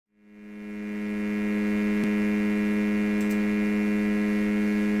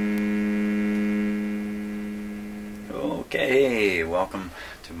Okay, welcome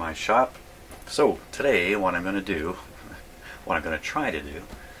to my shop. So today what I'm going to do, what I'm going to try to do,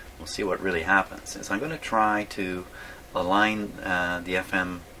 we'll see what really happens, is I'm going to try to align the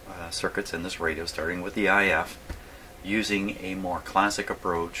FM circuits in this radio, starting with the IF, using a more classic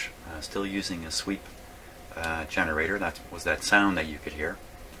approach, still using a sweep generator. That was that sound that you could hear,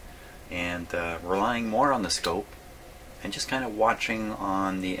 and relying more on the scope and just kind of watching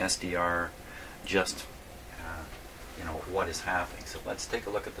on the SDR just what is happening. So let's take a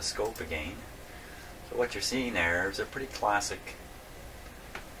look at the scope again. So what you're seeing there is a pretty classic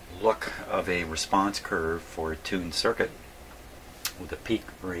look of a response curve for a tuned circuit with a peak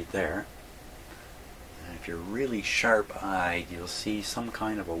right there. And if you're really sharp-eyed, you'll see some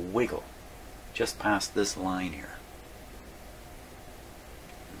kind of a wiggle just past this line here.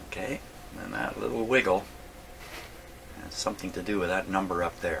 Okay, and that little wiggle has something to do with that number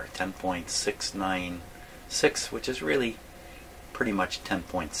up there, 10.696, which is really pretty much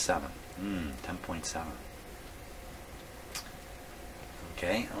 10.7. 10.7.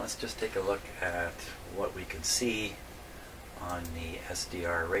 Okay, now let's just take a look at what we can see on the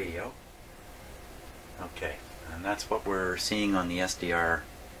SDR radio. Okay, and that's what we're seeing on the SDR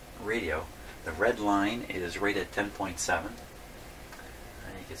radio. The red line is right at 10.7. And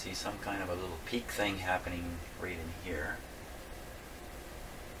you can see some kind of a little peak thing happening right in here.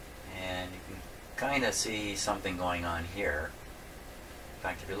 And you can kind of see something going on here. In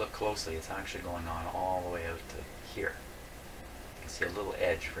fact, if you look closely, it's actually going on all the way out to here. You can see a little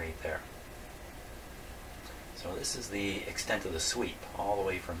edge right there. So this is the extent of the sweep, all the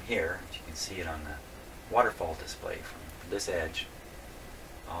way from here. You can see it on the waterfall display, from this edge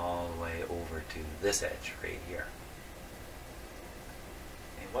all the way over to this edge right here.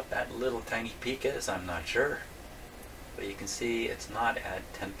 And what that little tiny peak is, I'm not sure. But you can see it's not at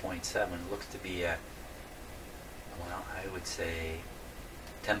 10.7. It looks to be at, well, I would say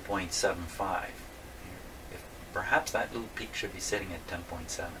 10.75. Perhaps that little peak should be sitting at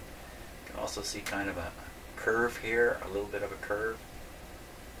 10.7. You can also see kind of a curve here, a little bit of a curve.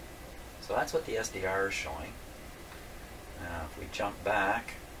 So that's what the SDR is showing. Now if we jump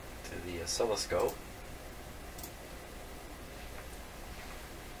back to the oscilloscope,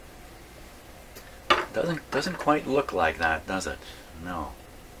 doesn't quite look like that, does it? No,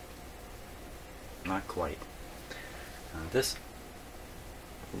 not quite. This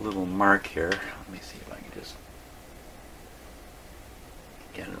little mark here, let me see if I can just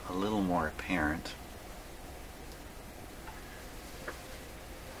get it a little more apparent.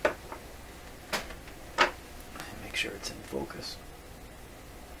 Make sure it's in focus.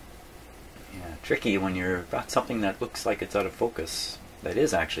 Yeah, tricky when you've got something that looks like it's out of focus, that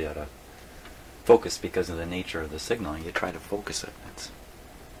is actually out of focus because of the nature of the signal. You try to focus it.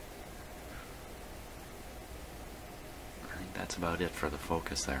 I think that's about it for the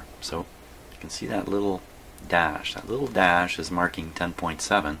focus there. So you can see that little dash. That little dash is marking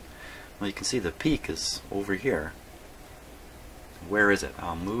 10.7. Well, you can see the peak is over here. Where is it?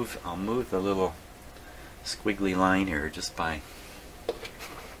 I'll move the little squiggly line here just by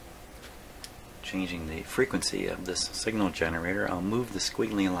changing the frequency of this signal generator. I'll move the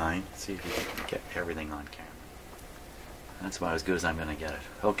squiggly line, see if you can get everything on camera. That's about as good as I'm going to get it.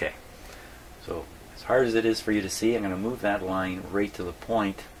 Okay, so as hard as it is for you to see, I'm going to move that line right to the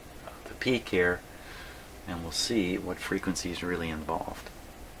point of the peak here, and we'll see what frequency is really involved.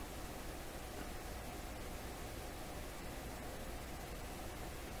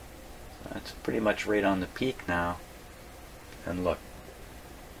 That's pretty much right on the peak now, and look,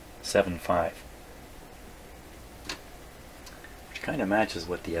 7.5. Kind of matches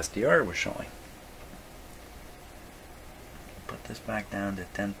what the SDR was showing. Put this back down to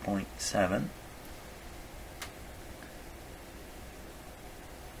 10.7.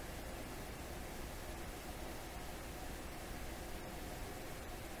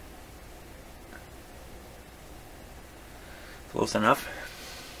 Close enough.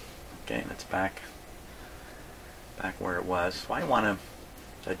 Okay, that's back where it was. So I want to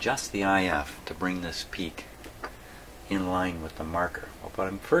adjust the IF to bring this peak in line with the marker. Well, what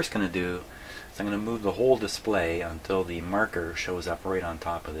I'm first going to do is I'm going to move the whole display until the marker shows up right on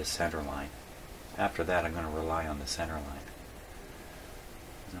top of this center line. After that, I'm going to rely on the center line.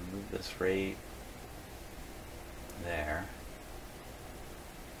 I'm going to move this right there.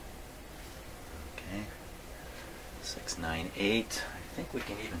 Okay, 698. I think we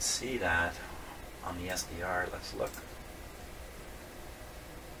can even see that on the SDR. Let's look.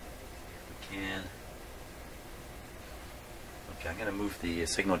 If we can. Okay, I'm going to move the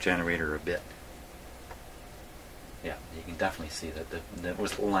signal generator a bit. Yeah, you can definitely see that that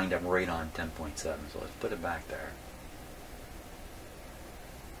was lined up right on 10.7, so let's put it back there.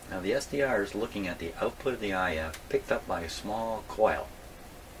 Now the SDR is looking at the output of the IF picked up by a small coil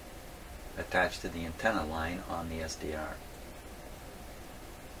attached to the antenna line on the SDR.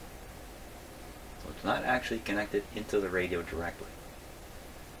 So it's not actually connected into the radio directly.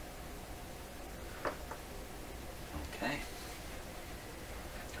 Okay.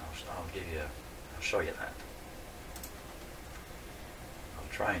 I'll show you that. I'll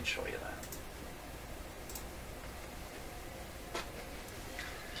try and show you that.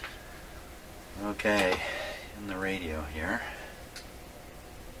 Okay, in the radio here.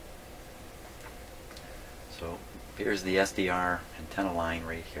 So here's the SDR antenna line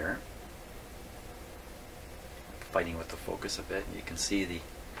right here. Fighting with the focus a bit. You can see the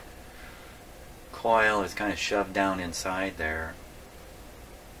coil is kind of shoved down inside there,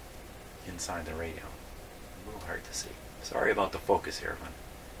 inside the radio. A little hard to see. Sorry about the focus here, but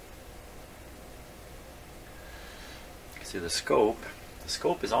you can see the scope. The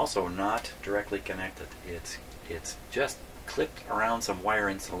scope is also not directly connected. It's just clipped around some wire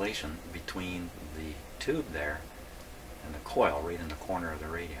insulation between the tube there and the coil right in the corner of the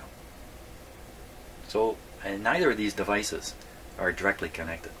radio. So, and neither of these devices are directly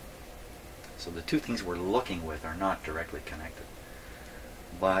connected. So the two things we're looking with are not directly connected.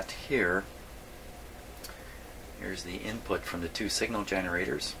 But here's the input from the two signal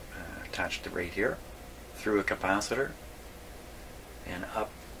generators attached to right here through a capacitor and up,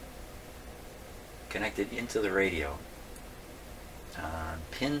 connected into the radio.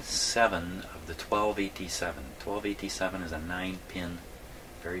 Pin 7 of the 12AT7. 12AT7 is a 9-pin,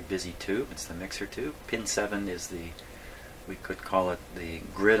 very busy tube. It's the mixer tube. Pin 7 is the, we could call it the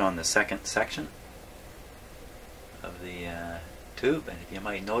grid on the second section of the tube. And if you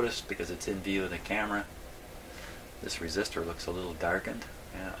might notice, because it's in view of the camera, this resistor looks a little darkened.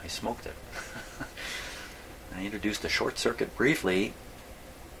 Yeah, I smoked it. I introduced a short circuit briefly.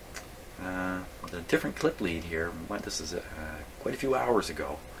 The different clip lead here, this is quite a few hours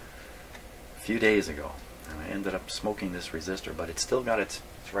ago, a few days ago, and I ended up smoking this resistor, but it's still got its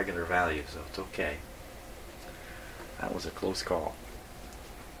regular value, so it's okay. That was a close call.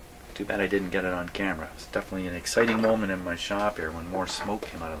 Too bad I didn't get it on camera. It's definitely an exciting moment in my shop here when more smoke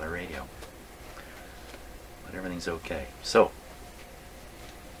came out of the radio. But everything's okay. So,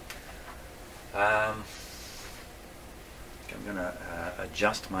 I'm going to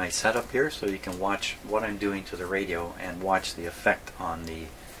adjust my setup here so you can watch what I'm doing to the radio and watch the effect on the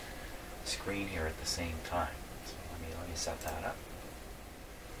screen here at the same time. So let me set that up.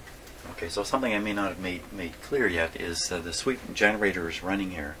 Okay, so something I may not have made clear yet is the sweep generator is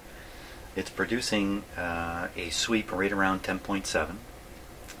running here. It's producing a sweep right around 10.7,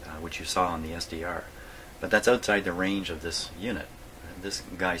 which you saw on the SDR. But that's outside the range of this unit. This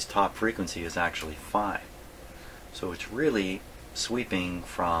guy's top frequency is actually 5. So it's really sweeping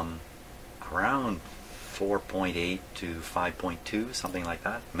from around 4.8 to 5.2, something like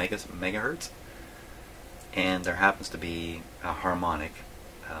that, megahertz. And there happens to be a harmonic,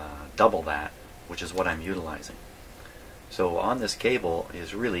 double that, which is what I'm utilizing. So on this cable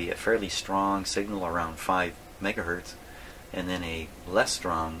is really a fairly strong signal around 5 megahertz, and then a less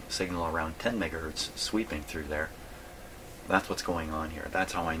strong signal around 10 megahertz sweeping through there. That's what's going on here.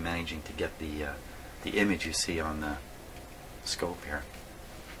 That's how I'm managing to get the image you see on the scope here.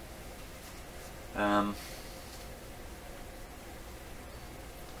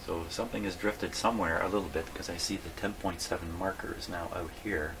 So something has drifted somewhere a little bit, because I see the 10.7 marker is now out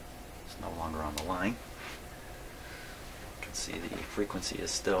here. It's no longer on the line. You can see the frequency is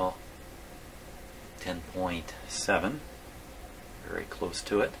still 10.7, very close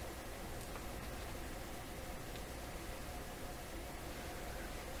to it.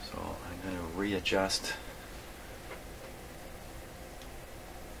 So I'm going to readjust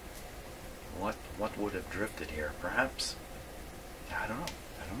what would have drifted here. Perhaps, I don't know.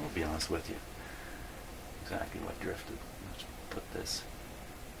 I don't know, to be honest with you, exactly what drifted. Let's put this.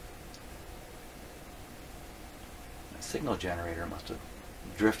 The signal generator must have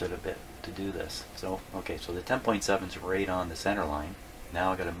drifted a bit to do this. So, okay, so the 10.7 is right on the center line.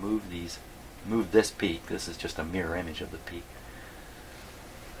 Now I've got to move this peak. This is just a mirror image of the peak.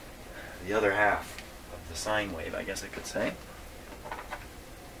 The other half of the sine wave, I guess I could say.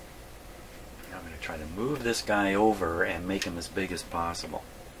 Now I'm going to try to move this guy over and make him as big as possible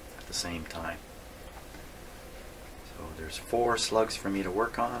at the same time. So there's 4 slugs for me to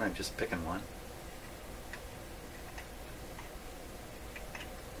work on. I'm just picking one.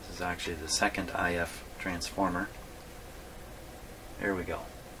 This is actually the second IF transformer. There we go.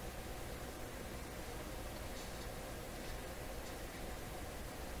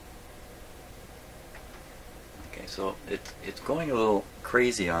 so it's going a little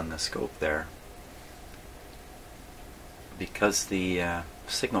crazy on the scope there because the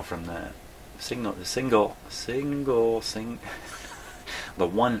signal from the the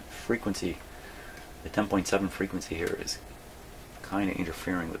one frequency, the 10.7 frequency here is kind of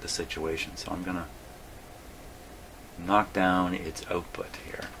interfering with the situation. So I'm gonna knock down its output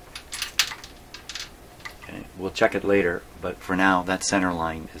here. Okay, we'll check it later, but for now that center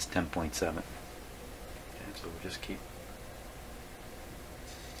line is 10.7. Okay, so we'll just keep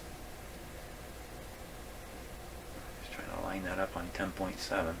trying to line that up on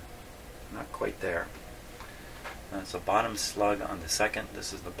 10.7. Not quite there. That's the bottom slug on the second.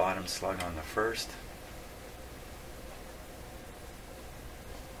 This is the bottom slug on the first.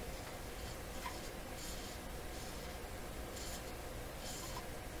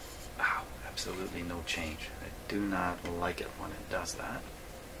 Wow, absolutely no change. I do not like it when it does that.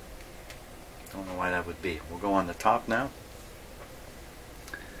 Don't know why that would be. We'll go on the top now.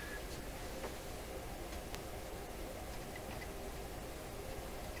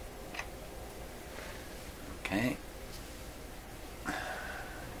 Okay,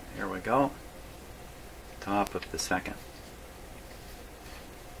 here we go, top of the second.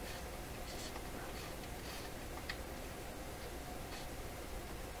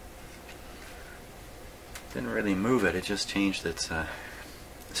 Didn't really move it, it just changed its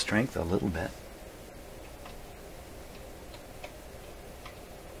strength a little bit.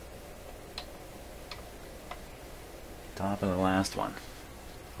 Top of the last one.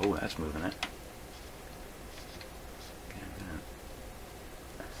 Oh, that's moving it.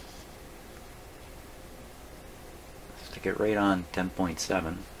 Stick it right on 10.7.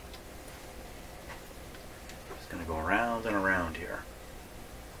 Just going to go around and around here.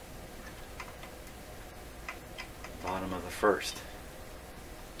 Bottom of the first.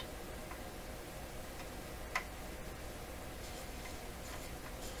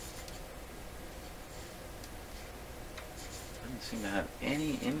 Doesn't seem to have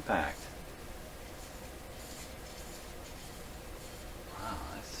any impact. Wow,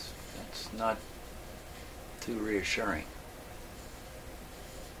 that's not too reassuring.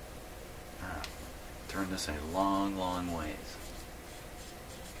 Turn this a long ways.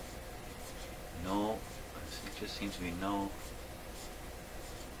 No, it just seems to be no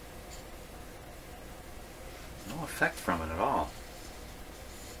effect from it at all.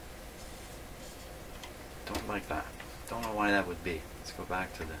 Don't like that. Don't know why that would be. Let's go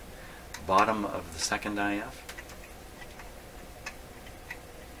back to the bottom of the second IF.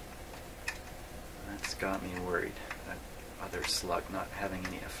 That's got me worried. That other slug not having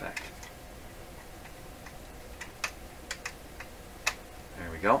any effect. There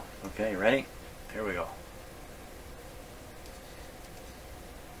we go. Okay, ready? Here we go.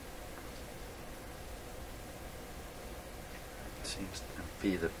 Seems to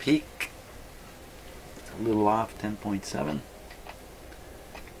be the peak. It's a little off, 10.7.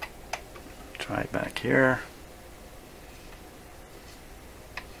 Try it back here.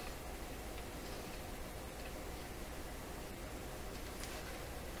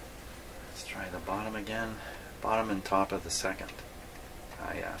 Let's try the bottom again. Bottom and top of the second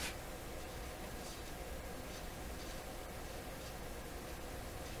IF.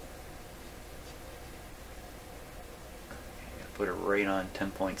 Put it right on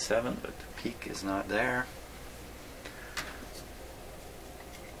 10.7, but the peak is not there.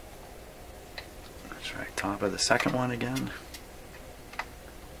 Let's try top of the second one again.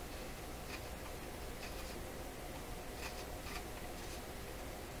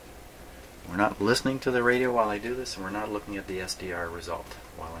 We're not listening to the radio while I do this, and we're not looking at the SDR result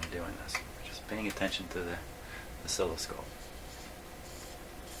while I'm doing this. We're just paying attention to the oscilloscope.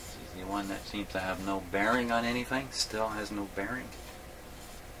 This is the one that seems to have no bearing on anything, still has no bearing.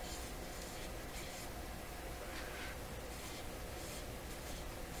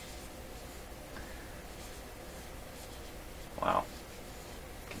 Wow.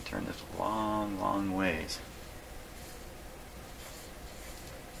 You can turn this long ways.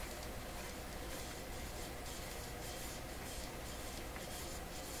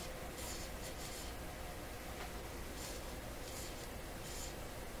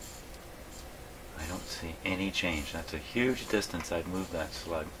 See any change. That's a huge distance I'd move that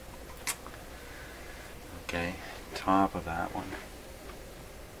slug. Okay, top of that one.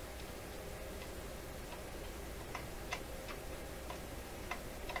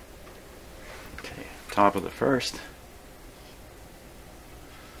 Okay, top of the first.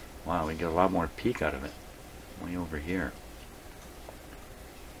 Wow, we get a lot more peak out of it. Way over here.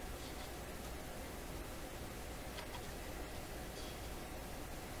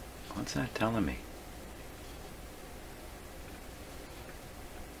 What's that telling me?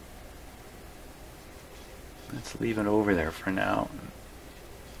 leave it over there for now.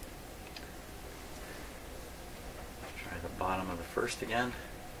 Try the bottom of the first again.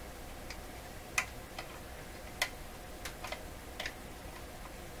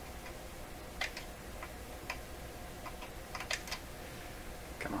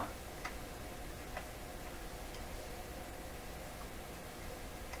 Come on.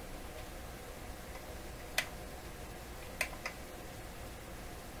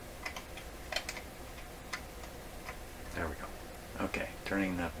 There we go. Okay,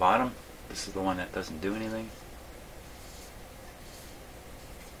 turning the bottom. This is the one that doesn't do anything.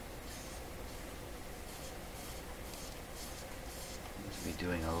 Seems to be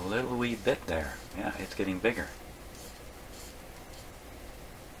doing a little wee bit there. Yeah, it's getting bigger.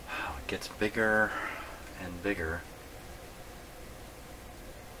 Wow, it gets bigger and bigger.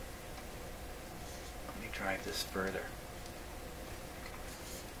 Let me drive this further.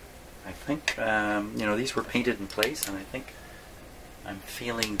 I think, you know, these were painted in place, and I think I'm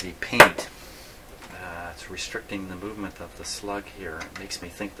feeling the paint. It's restricting the movement of the slug here. It makes me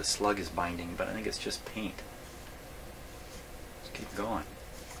think the slug is binding, but I think it's just paint. Just keep going.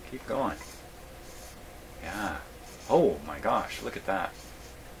 Keep going. Yeah. Oh my gosh, look at that.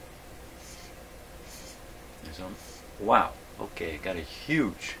 There's a, wow. Okay, got a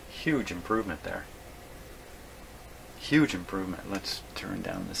huge, huge improvement there. Huge improvement. Let's turn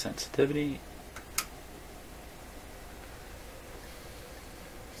down the sensitivity.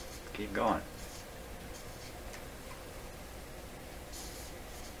 Keep going.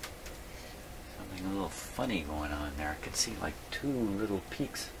 Something a little funny going on there. I can see like two little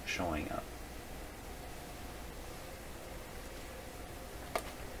peaks showing up.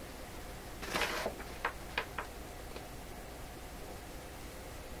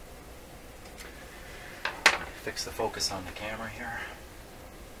 Fix the focus on the camera here.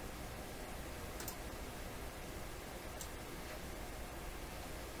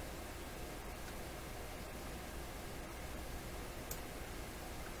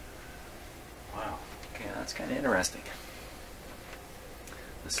 Wow, okay, that's kind of interesting.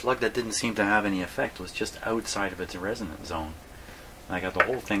 The slug that didn't seem to have any effect was just outside of its resonance zone. I got the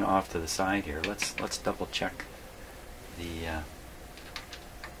whole thing off to the side here. Let's double check the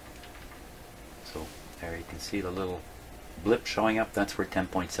so there you can see the little blip showing up. That's where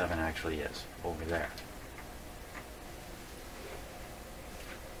 10.7 actually is, over there.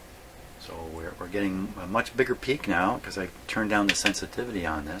 So we're getting a much bigger peak now because I turned down the sensitivity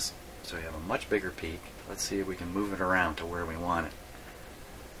on this. So we have a much bigger peak. Let's see if we can move it around to where we want it.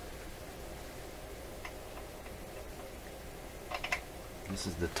 This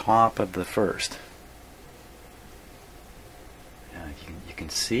is the top of the first. You can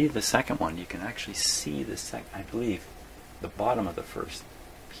see the second one. You can actually see the second, I believe, the bottom of the first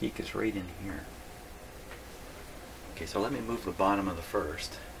peak is right in here. Okay, so let me move the bottom of the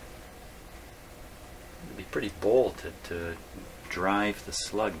first. It'd be pretty bold to drive the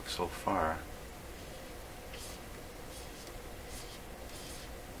slug so far.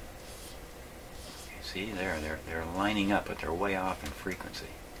 You see, they're lining up, but they're way off in frequency.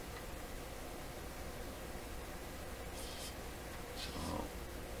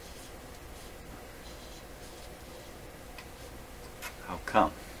 How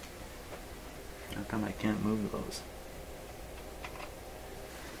come? How come I can't move those?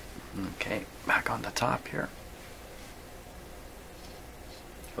 Okay, back on the top here.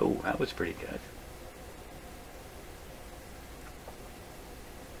 Oh, that was pretty good.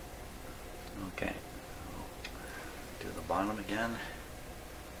 Okay, do the bottom again.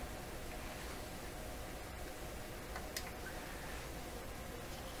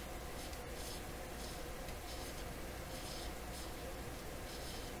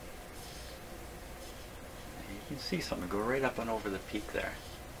 You can see something go right up and over the peak there.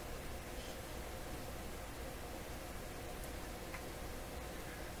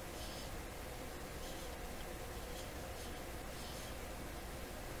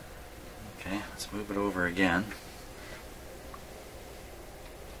 Okay, let's move it over again.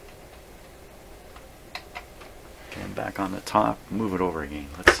 Okay, back on the top, move it over again.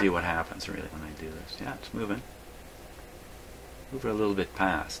 Let's see what happens really when I do this. Yeah, it's moving. Move it a little bit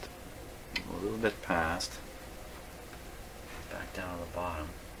past. A little bit past. Back down to the bottom.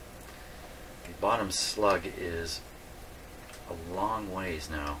 The bottom slug is a long ways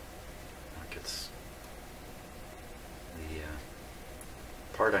now. Like it's the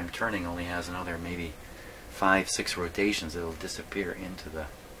part I'm turning only has another maybe 5-6 rotations. It'll disappear into the.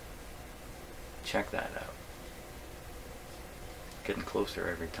 Check that out. Getting closer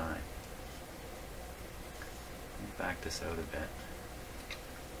every time. Let me back this out a bit.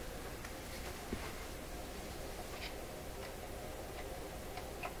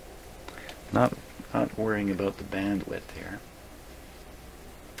 not worrying about the bandwidth here.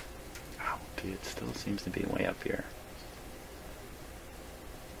 Oh, gee, it still seems to be way up here.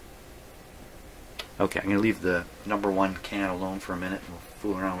 Okay, I'm going to leave the number 1 can alone for a minute and we'll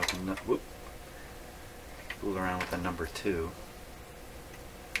fool around with the number 2.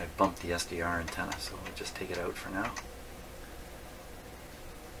 I bumped the SDR antenna, so I'll just take it out for now.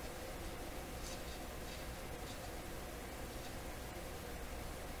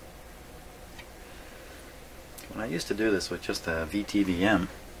 When I used to do this with just a VTVM,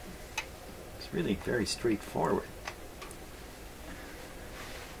 it's really very straightforward.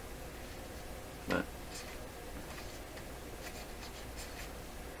 But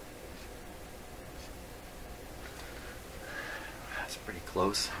that's pretty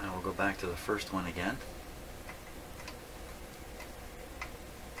close. Now we'll go back to the first one again.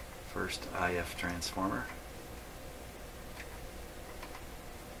 First IF transformer.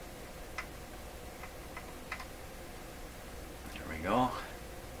 There we go.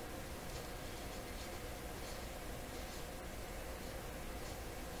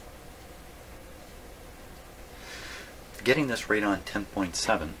 Getting this right on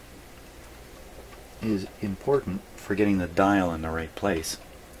 10.7 is important for getting the dial in the right place,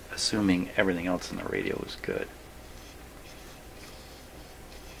 assuming everything else in the radio is good.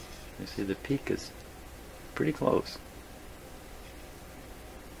 You see the peak is pretty close.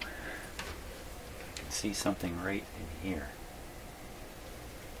 You can see something right in here.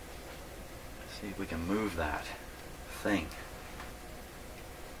 Let's see if we can move that thing.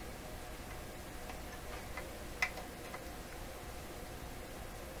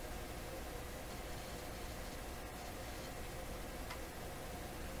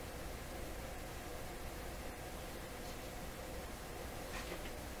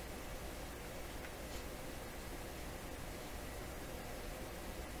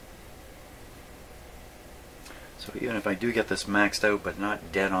 So even if I do get this maxed out but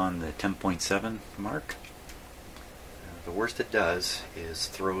not dead on the 10.7 mark, the worst it does is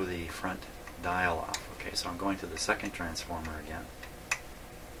throw the front dial off. Okay, so I'm going to the second transformer again.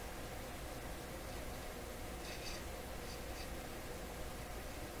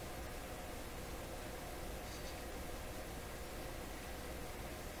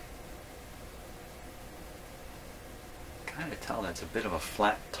 Kind of tell that's a bit of a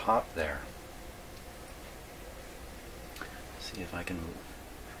flat top there. See if I can.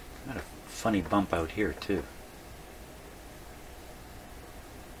 Got a funny bump out here too.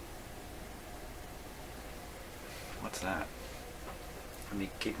 What's that? Let me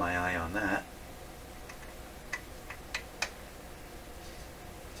keep my eye on that.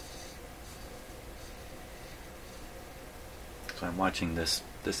 So I'm watching this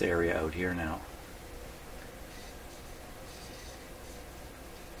area out here now.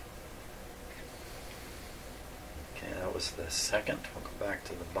 The second. We'll go back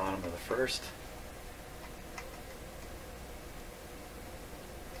to the bottom of the first.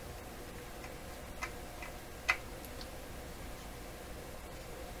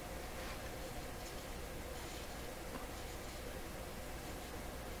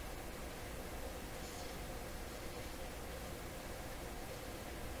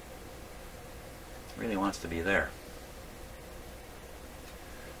 Really wants to be there.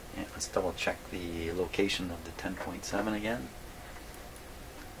 Yeah, let's double check the location of the 10.7 again.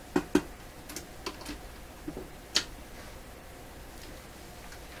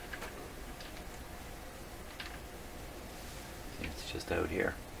 It's just out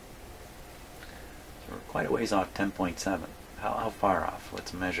here. So we're quite a ways off 10.7. How far off?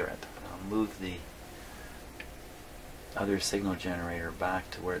 Let's measure it. I'll move the other signal generator back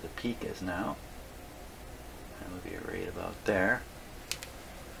to where the peak is now. That would be right about there.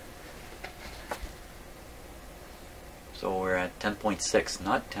 So we're at 10.6,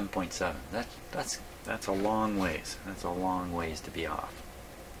 not 10.7. That's a long ways. That's a long ways to be off.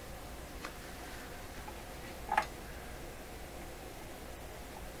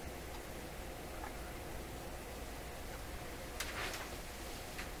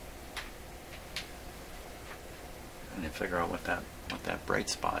 And to figure out what that bright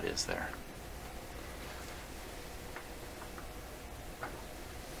spot is there. I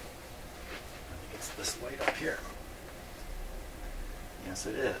think it's this light up here. Yes,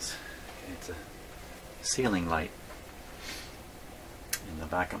 it is. It's a ceiling light in the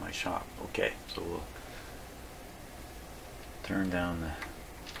back of my shop. Okay, so we'll turn down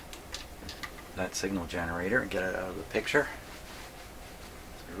that signal generator and get it out of the picture.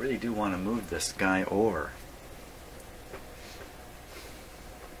 So I really do want to move this guy over.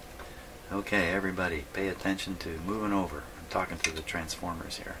 Okay, everybody, pay attention to moving over. I'm talking to the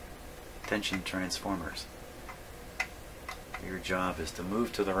transformers here. attention transformers. Your job is to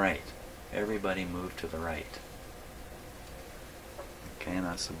move to the right. Everybody move to the right. Okay, and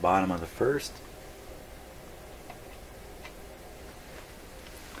that's the bottom of the first.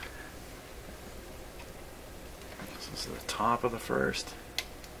 This is the top of the first.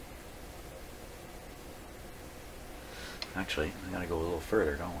 Actually, we gotta go a little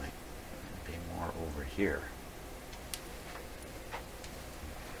further, don't we? Be more over here.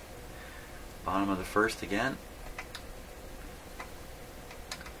 Bottom of the first again.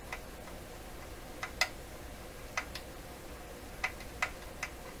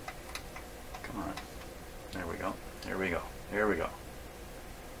 Come on. There we go. There we go. There we go.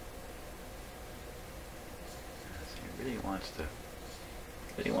 He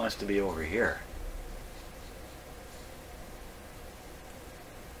really wants to be over here.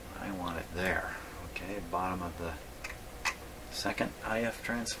 I want it there. Okay, bottom of the second IF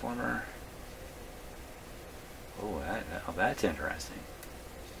transformer. Oh, that's interesting.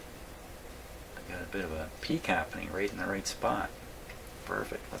 I got a bit of a peak happening right in the right spot.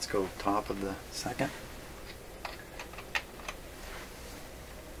 Perfect. Let's go top of the second.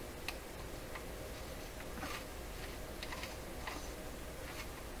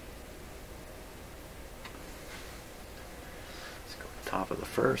 Let's go top of the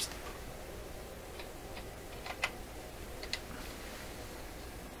first.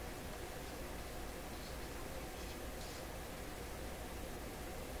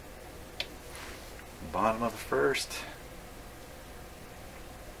 Bottom of the first.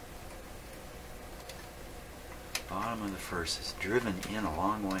 Bottom of the first is driven in a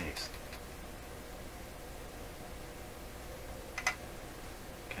long ways.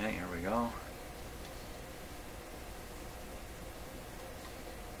 Okay, here we go.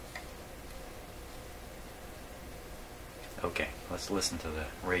 Okay, let's listen to the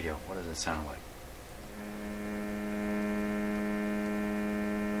radio. What does it sound like?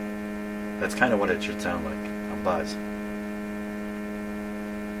 That's kind of what it should sound like, a buzz.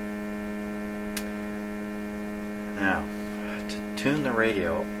 Now, to tune the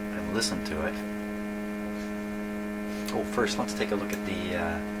radio and listen to it. Oh, first let's take a look at the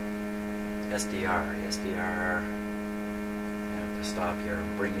SDR. The SDR, I have to stop here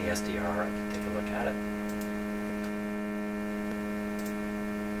and bring the SDR up and take a look at it.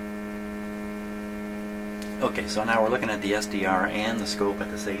 Okay, so now we're looking at the SDR and the scope at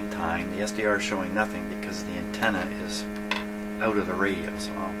the same time. The SDR is showing nothing because the antenna is out of the radio.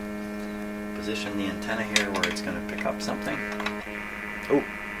 So I'll position the antenna here where it's going to pick up something. Oh,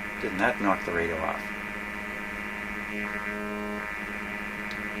 didn't that knock the radio off?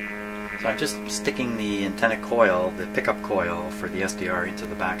 So I'm just sticking the antenna coil, the pickup coil for the SDR into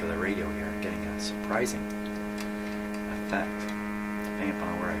the back of the radio here. I'm getting a surprising effect depending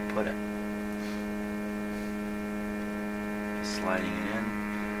upon where I put it. Sliding it in.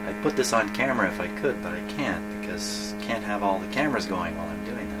 I'd put this on camera if I could, but I can't because I can't have all the cameras going while I'm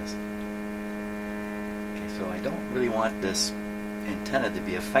doing this. Okay, so I don't really want this antenna to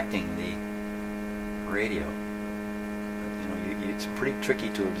be affecting the radio. You know, it's pretty tricky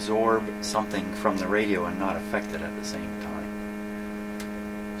to absorb something from the radio and not affect it at the same time.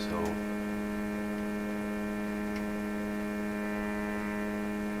 So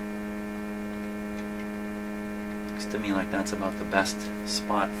to me like that's about the best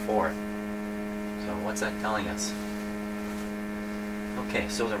spot for it. So what's that telling us? Okay,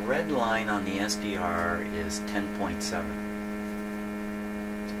 so the red line on the SDR is 10.7.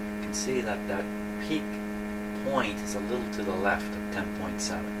 You can see that that peak point is a little to the left of 10.7.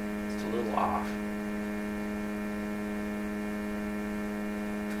 It's a little off.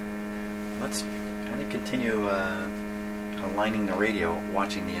 Let's kind of continue aligning the radio,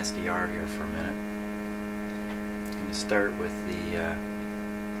 watching the SDR here for a minute. Start with the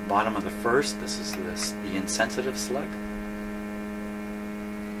bottom of the first. This is the insensitive slug.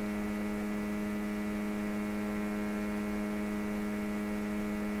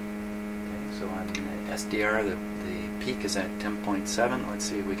 Okay, so on the SDR, the peak is at 10.7. Let's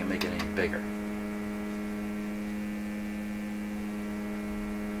see if we can make it any bigger.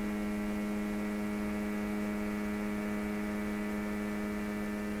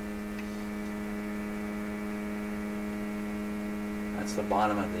 That's the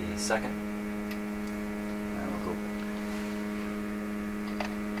bottom of the second. And we'll go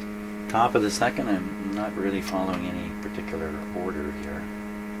top of the second. I'm not really following any particular order here.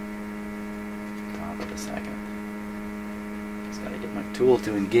 Top of the second. Just gotta get my tool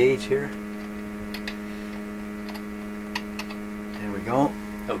to engage here. There we go.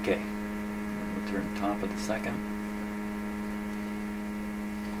 Okay. We'll turn top of the second.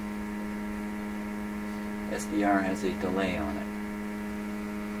 SDR has a delay on it.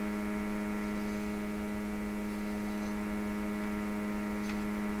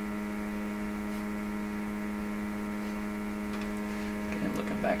 Okay, I'm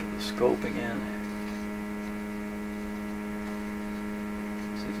looking back at the scope again.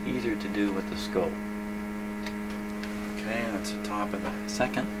 This is easier to do with the scope. Okay, that's the top of the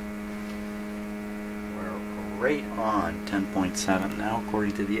second. We're right on 10.7 now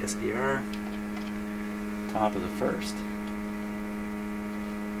according to the SDR. Top of the first.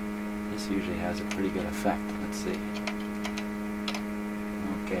 This usually has a pretty good effect. Let's see.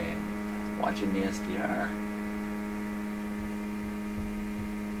 Okay, watching the SDR.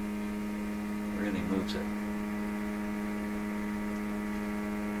 Really moves it.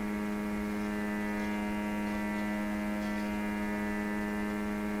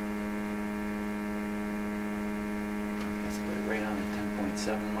 Let's put it right on the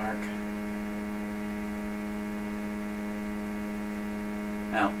 10.7 mark.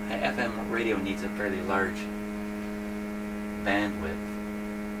 Now, FM radio needs a fairly large bandwidth.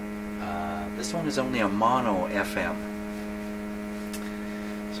 This one is only a mono FM.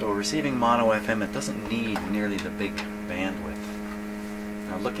 So receiving mono FM, it doesn't need nearly the big bandwidth.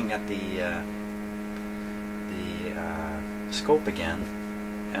 Now looking at the scope again,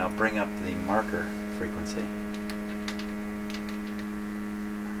 and I'll bring up the marker frequency.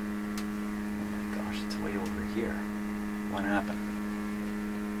 Oh my gosh, it's way over here. What happened?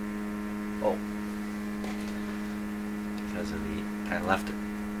 Oh, because of I left it.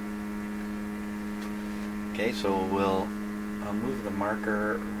 Okay, so I'll move the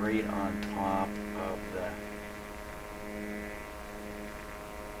marker right on top of the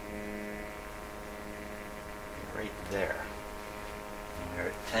right there. And we're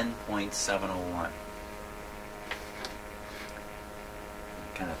at 10.701.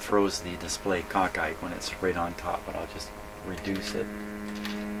 Kind of throws the display cockeyed when it's right on top, but I'll just reduce it.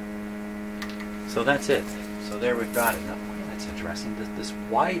 So that's it. So there we've got it. Now, that's interesting. This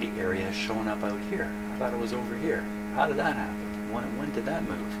wide area is showing up out here. I thought it was over here. How did that happen? When did that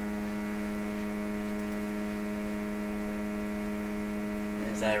move?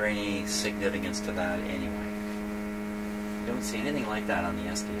 Is there any significance to that anyway? I don't see anything like that on the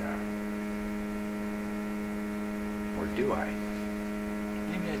SDR. Or do I?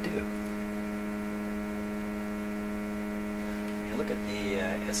 Maybe I do. When you look at the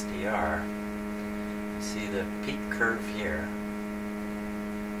SDR, see the peak curve here,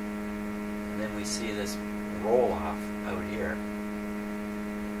 and then we see this roll off out here.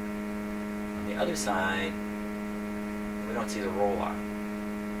 On the other side, we don't see the roll off.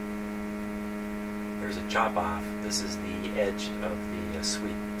 There's a chop off. This is the edge of the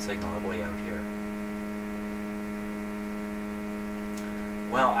sweep signal way out here.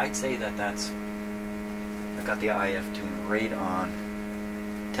 Well, I'd say that I've got the IF tune right on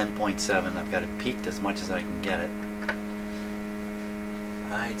 10.7. I've got it peaked as much as I can get it.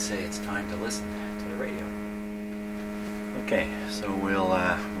 I'd say it's time to listen to the radio. Okay, so we'll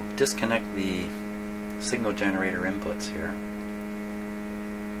disconnect the signal generator inputs here.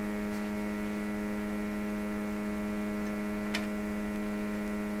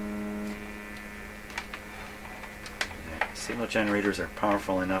 Signal generators are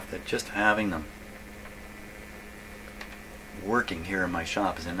powerful enough that just having them working here in my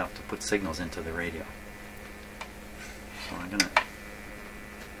shop is enough to put signals into the radio. So I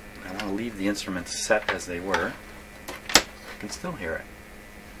want to leave the instruments set as they were. You can still hear it.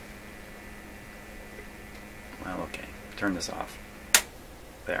 Well, okay. Turn this off.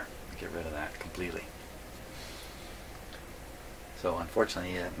 There. Get rid of that completely. So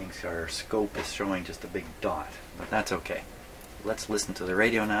unfortunately that means our scope is showing just a big dot, but that's okay. Let's listen to the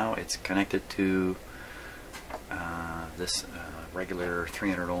radio now. It's connected to this regular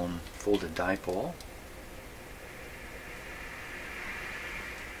 300 ohm folded dipole.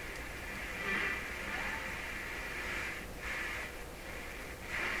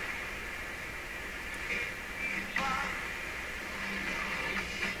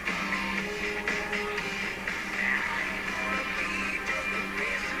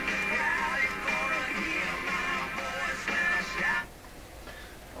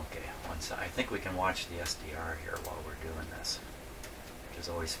 I think we can watch the SDR here while we're doing this, which is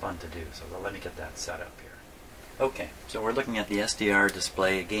always fun to do. So let me get that set up here. Okay, so we're looking at the SDR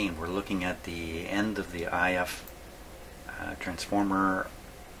display again. We're looking at the end of the IF transformer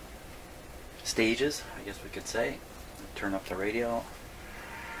stages, I guess we could say. Turn up the radio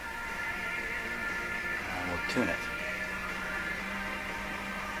and we'll tune it.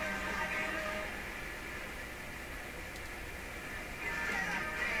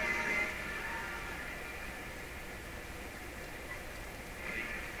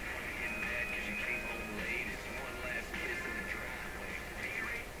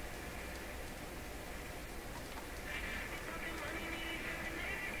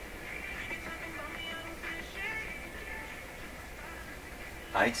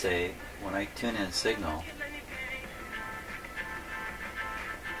 I'd say when I tune in a signal,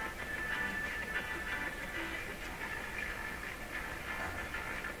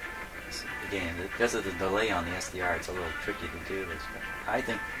 again, because of the delay on the SDR, it's a little tricky to do this. But I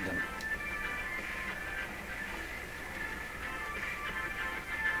think the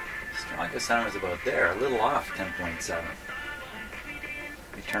strongest sound is about there, a little off 10.7.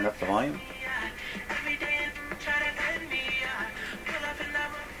 We turn up the volume.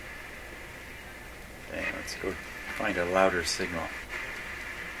 Okay, let's go find a louder signal.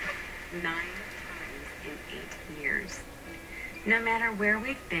 9 times in 8 years. No matter where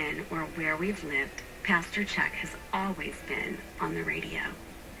we've been or where we've lived, Pastor Chuck has always been on the radio.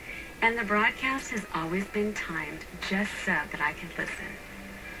 And the broadcast has always been timed just so that I could listen.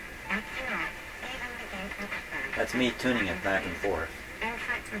 That's me tuning it back and forth.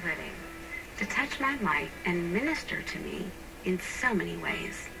 Insight for living, to touch my life and minister to me in so many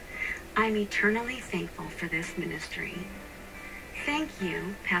ways. I'm eternally thankful for this ministry. Thank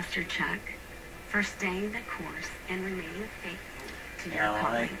you, Pastor Chuck, for staying the course and remaining faithful to your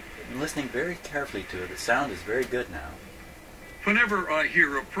calling. I'm listening very carefully to it. The sound is very good now. Whenever I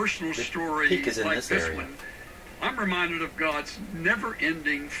hear a personal story peak is in like this this area. one, I'm reminded of God's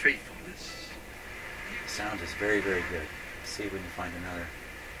never-ending faithfulness. The sound is very, very good. Let's see if we can find another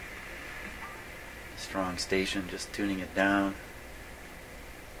strong station, just tuning it down.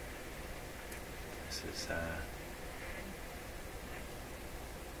 This is,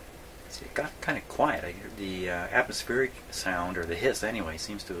 see, it got kind of quiet. I hear the atmospheric sound, or the hiss anyway,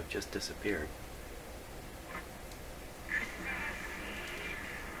 seems to have just disappeared.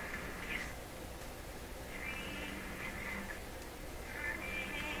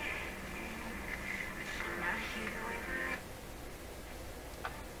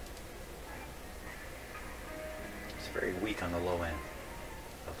 Very weak on the low end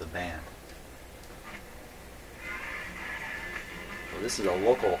of the band. Well, this is a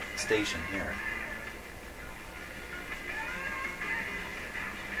local station here.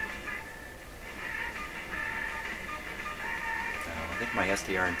 I think my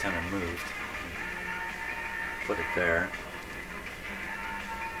SDR antenna moved. Put it there.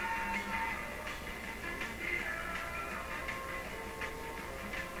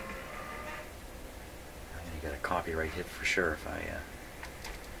 Get a copyright hit for sure if I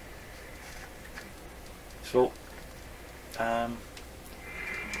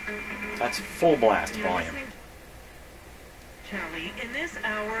that's full blast volume. Charlie, in this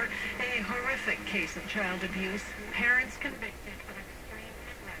hour, a horrific case of child abuse. Parents convicted of extreme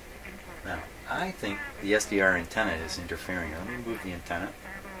neglect. Now, I think the SDR antenna is interfering. Let me move the antenna.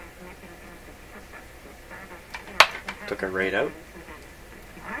 Took it right out.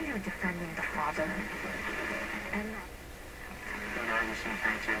 Why are you defending the father?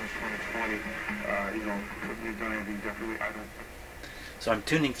 So I'm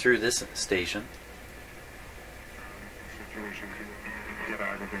tuning through this station. Situation could get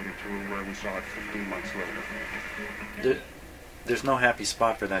aggravated to where we saw it 15 months later. There's no happy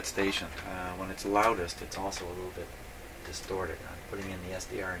spot for that station. When it's loudest, it's also a little bit distorted. I'm putting in the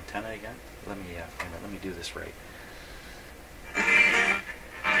SDR antenna again. Let me do this right.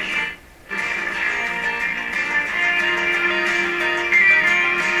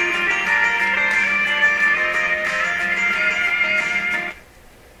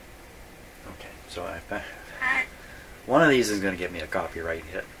 So one of these is going to get me a copyright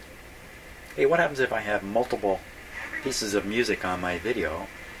hit. Hey, what happens if I have multiple pieces of music on my video?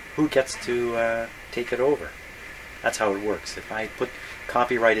 Who gets to take it over? That's how it works. If I put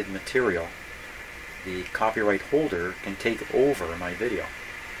copyrighted material, the copyright holder can take over my video.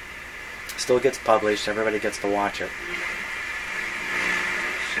 Still gets published, everybody gets to watch it.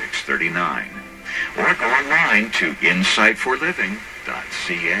 639. Or go online to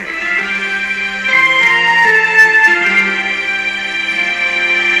insightforliving.ca.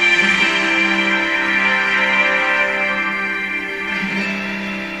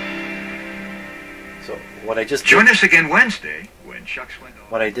 What I just join us again Wednesday when Chuck's went on.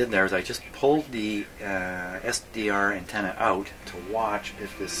 What I did there is I just pulled the SDR antenna out to watch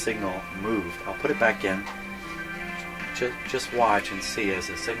if the signal moved. I'll put it back in. Just watch and see as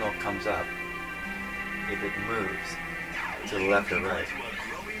the signal comes up if it moves to the left or right.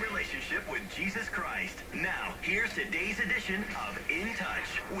 With Jesus Christ. Now, here's today's edition of In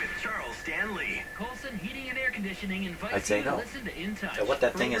Touch with Charles Stanley. Colson Heating and Air Conditioning invites I'd say you to no. listen to In Touch. So what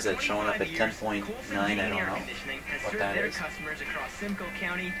that thing is that's showing up at 10.9, I don't know what that their is. customers across Simcoe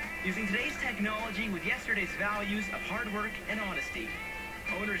County using today's technology with yesterday's values of hard work and honesty.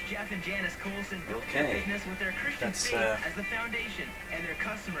 Owners Jeff and Janice Colson built Okay. their business with their Christian That's, faith as the foundation and their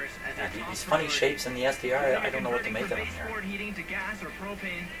customers as their top these funny priority. shapes in the SDR, I don't know what to make of them Converting from here. baseboard heating to gas or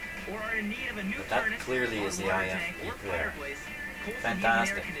propane, or are in need of a new But that furnace, clearly is the water IF tank, or there. fireplace, Colson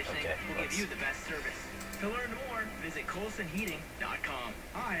Fantastic. Heating and Air Conditioning Okay, will give let's- you the best service. To learn more, visit colsonheating.com.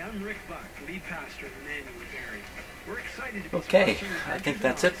 Hi, I'm Rick Buck, lead pastor of Emmanuel Dairy. We're excited to be Okay, sponsoring I think Adventures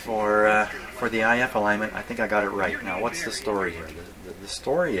that's it for the IF alignment. I think I got it right. Now, what's the story here? The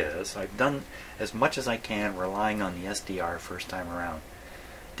story is I've done as much as I can relying on the SDR first time around.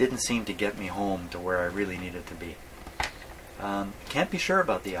 Didn't seem to get me home to where I really needed to be. Can't be sure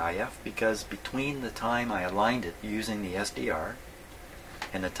about the IF because between the time I aligned it using the SDR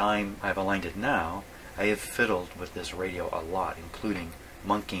and the time I've aligned it now, I have fiddled with this radio a lot, including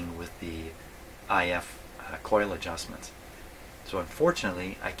monkeying with the IF coil adjustments. So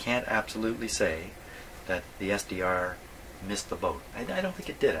unfortunately, I can't absolutely say that the SDR missed the boat. I don't think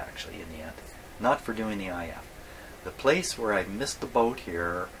it did actually in the end. Not for doing the IF. The place where I missed the boat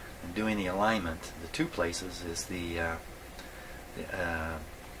here in doing the alignment, the two places, is the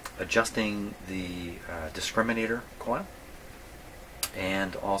adjusting the discriminator coil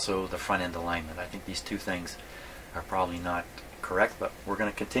and also the front end alignment. I think these two things are probably not correct, but we're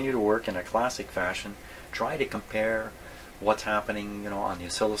going to continue to work in a classic fashion, try to compare what's happening, on the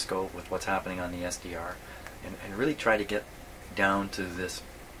oscilloscope with what's happening on the SDR, and really try to get down to this,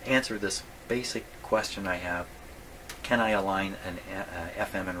 answer this basic question I have: can I align an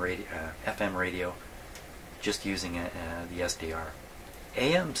FM radio just using the SDR?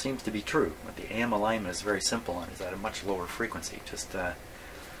 AM seems to be true, but the AM alignment is very simple and is at a much lower frequency, just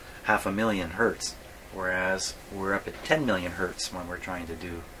 500,000 hertz, whereas we're up at 10 million hertz when we're trying to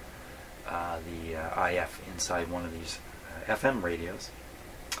do the IF inside one of these FM radios.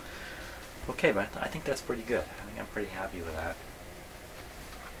 Okay, but I think that's pretty good. I think I'm pretty happy with that.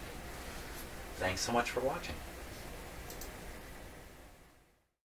 Thanks so much for watching.